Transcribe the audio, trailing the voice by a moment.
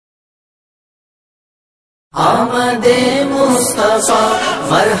آمد مصطفیٰ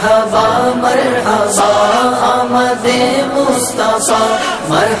مرحبا مرحبا، آمد مصطفیٰ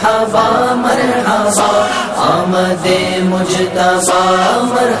مرحبا مرحبا، آمد مجتبیٰ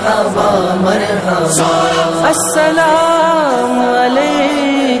مرحبا مرحبا۔ السلام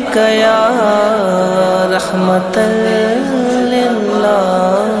علیک یا رحمت للعالمین،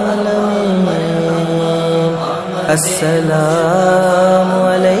 السلام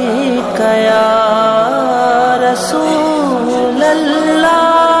علیک یا رسول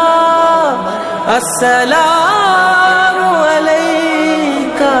اللہ، السلام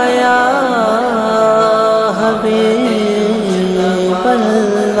علیک یا حبیب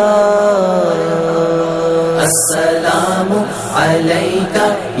اللہ، السلام علیک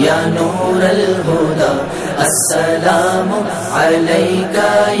یا نور الہدی، السلام علیک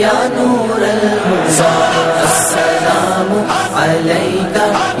یا نور الہدی، السلام علیک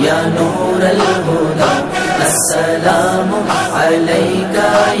یا نور الہدی، السلام علیک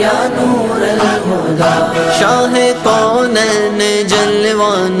یا نور الہدی۔ شاہ کونین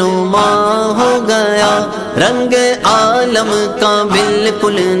جلوہ نما ہو گیا، رنگ عالم کا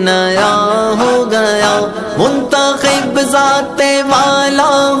بالکل نیا ہو گیا، منتخب ذات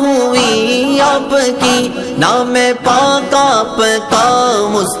والا ہوئی آپ کی، نام پاک آپ کا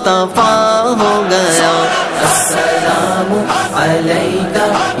مصطفیٰ ہو گیا۔ السلام علیک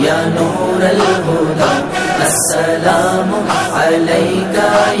یا نور الہدی، السلام علیک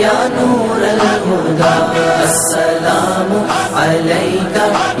یا نور الہدی، السلام علیک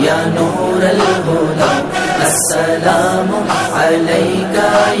یا نور الہدی، السلام علیک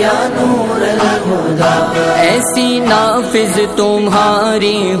یا نور الہدی۔ ایسی نافذ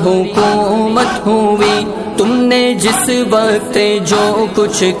تمہاری حکومت ہوئی، تم نے جس وقت جو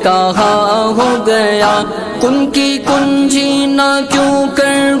کچھ کہا ہو گیا، کن کی کنجی نہ کیوں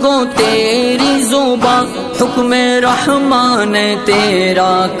کر گو تیری زباں، حکم رحمان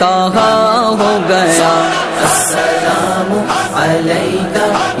تیرا کہا ہو گیا۔ السلام علیک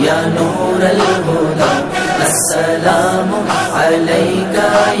یا نور الہدی، السلام علیک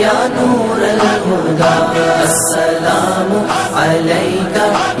یا نور الہدی، السلام علیک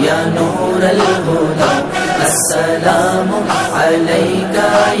یا نور الہدی، السلام علیک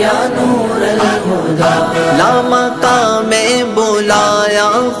یا نور الہدی۔ لامقام میں بلایا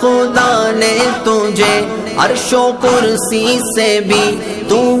خدا نے تجھے، عرش و کرسی سے بھی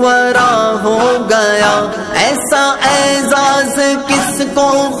تو ورا ہو گیا، ایسا اعزاز کس کو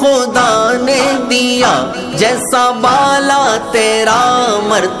خدا نے دیا، جیسا بالا تیرا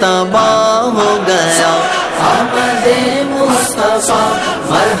مرتبہ ہو گیا۔ آمد مصطفیٰ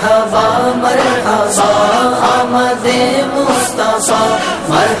مرحبا مرحبا، آمد مصطفیٰ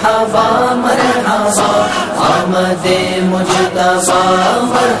مرحبا مرحبا، آمد مجتبیٰ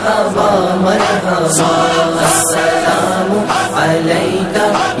مرحبا مرحبا۔ السلام علیک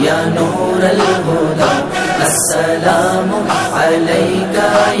یا نور الہدی، السلام علیک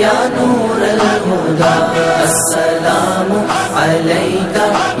یا نور الہدی، السلام علیک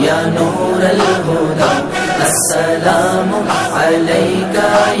یا نور الہدی، السلام علیک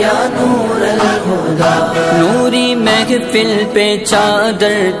یا نور الہدی۔ نوری محفل پہ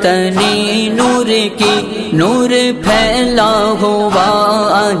چادر تنی نور کی، نور پھیلا ہوا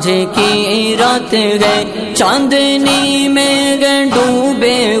آج کی رات ہے، چاندنی میں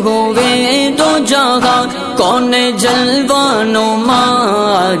ڈوبے ہوئے دو جہاں، کون جلوہ نما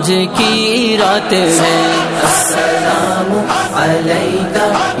آج کی رات ہے۔ السلام علیک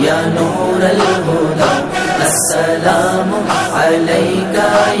یا نور الہدی، السلام علیک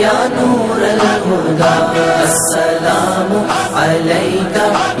یا نور الہدی، السلام علیک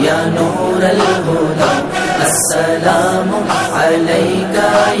یا نور الہدی، السلام علیک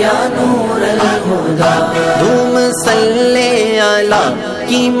یا نور الہدی۔ دھوم صلی اللہ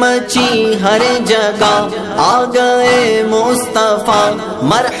کی مچی ہر جگہ، آ گئے مصطفیٰ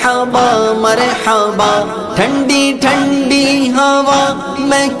مرحبا مرحبا، ٹھنڈی ٹھنڈی ہوا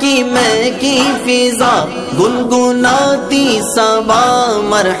مہکی فضا، گنگناتی صبا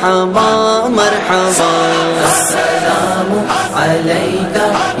مرحبا مرحبا۔ السلام علیک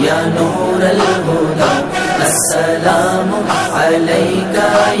یا نور الہدی، السلام علیک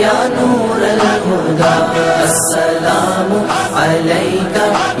یا نور الہدی، السلام علیک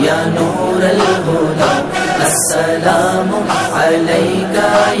یا نور الہدی، السلام علیک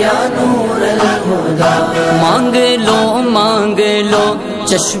یا نور الہدی مانگ لو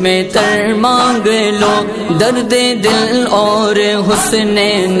چشمے تر مانگ لو، درد دل اور حسن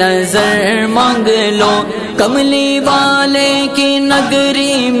نظر مانگ لو، کملی والے کی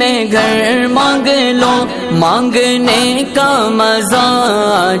نگری میں گھر مانگ لو، مانگنے کا مزہ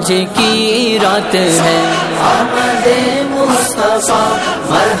آج کی رات ہے۔ آمد مصطفیٰ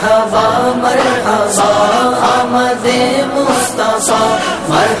مرحبا مرحبا، آمد مصطفیٰ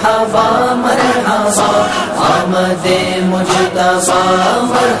مرحبا مرحبا، آمد مجتبیٰ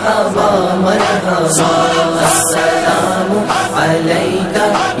مرحبا مرحبا۔ السلام علیک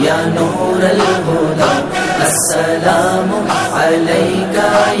یا نور الہدی، السلام علیک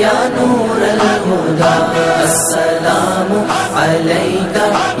یا نور الہدی، السلام علیک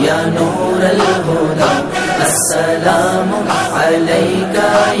یا نور الہدی، السلام علیک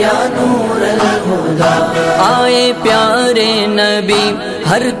یا نور الہدی۔ آئے پیارے نبی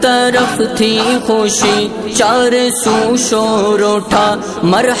ہر طرف تھی خوشی، چار سو شور اٹھا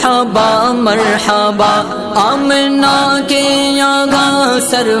مرحبا مرحبا، آمنہ کے یہاں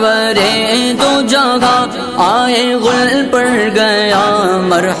سرورے دو جگہ، آئے غل پڑ گیا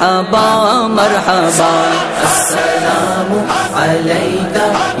مرحبا مرحبا۔ السلام علیک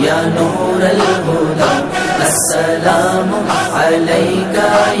یا نور الہدی، السلام علیک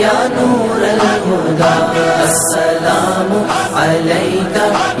یا نور الہدی، السلام علیک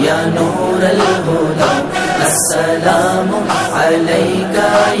یا نور الہدی، السلام علیک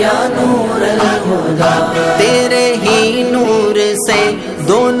یا نور الہدی۔ تیرے ہی نور سے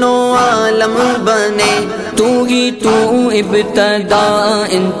دونوں عالم بنے، تو ہی تو ابتدا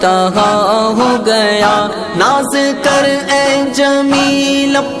انتہا ہو گیا، ناز کر اے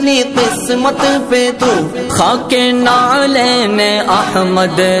جمیل اپنی قسمت پہ تو، خاک نعلین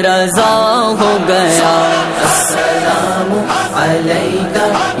احمد رضا ہو گیا۔ السلام علیک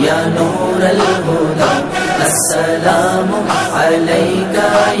یا نور الہدی، السلام علیک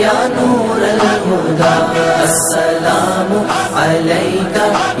یا نور الہدی، السلام علیک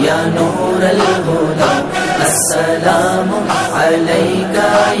یا نور الہدی، السلام علیک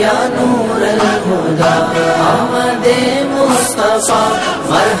یا نور الہدی۔ آمد مصطفیٰ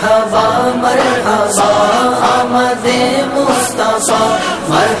مرحبا مرحبا، آمد مصطفیٰ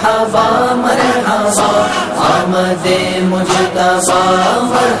مرحبا مرحبا، آمد مجتبیٰ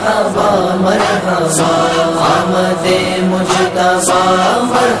مرحبا مرحبا، آمد مجتبیٰ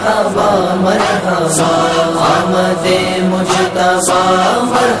مرحبا مرحبا، آمد مجتبیٰ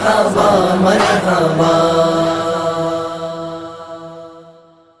مرحبا مرحبا۔